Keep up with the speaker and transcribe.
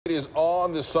It is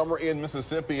on this summer in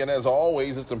Mississippi, and as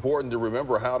always, it's important to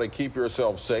remember how to keep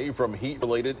yourself safe from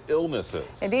heat-related illnesses.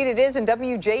 Indeed it is, and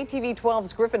WJTV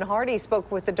 12's Griffin Hardy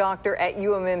spoke with the doctor at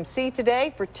UMMC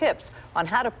today for tips on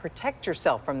how to protect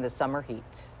yourself from the summer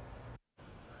heat.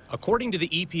 According to the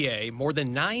EPA, more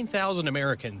than 9,000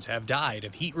 Americans have died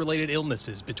of heat-related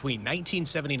illnesses between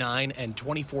 1979 and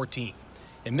 2014.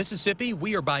 In Mississippi,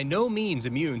 we are by no means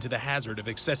immune to the hazard of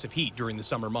excessive heat during the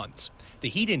summer months. The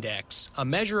heat index, a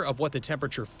measure of what the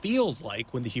temperature feels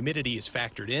like when the humidity is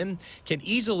factored in, can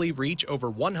easily reach over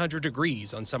 100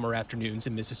 degrees on summer afternoons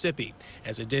in Mississippi,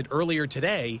 as it did earlier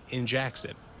today in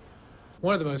Jackson.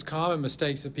 One of the most common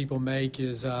mistakes that people make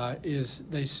is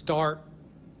they start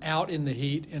out in the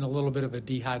heat in a little bit of a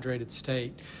dehydrated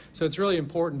state. So it's really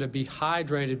important to be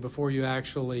hydrated before you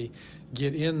actually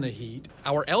get in the heat.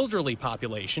 Our elderly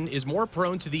population is more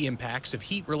prone to the impacts of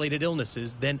heat-related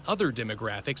illnesses than other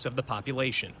demographics of the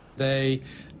population. They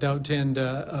don't tend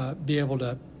to be able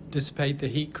to dissipate the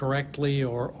heat correctly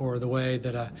or the way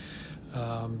that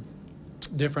a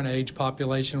different age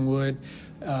population would.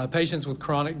 Patients with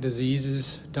chronic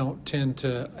diseases don't tend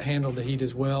to handle the heat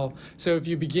as well. So if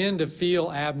you begin to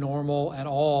feel abnormal at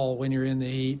all when you're in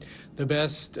the heat, the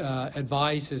best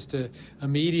advice is to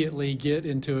immediately get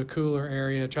into a cooler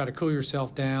area, try to cool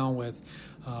yourself down with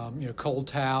cold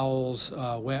towels,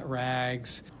 wet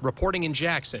rags. Reporting in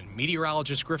Jackson,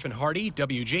 meteorologist Griffin Hardy,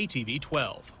 WJTV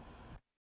 12.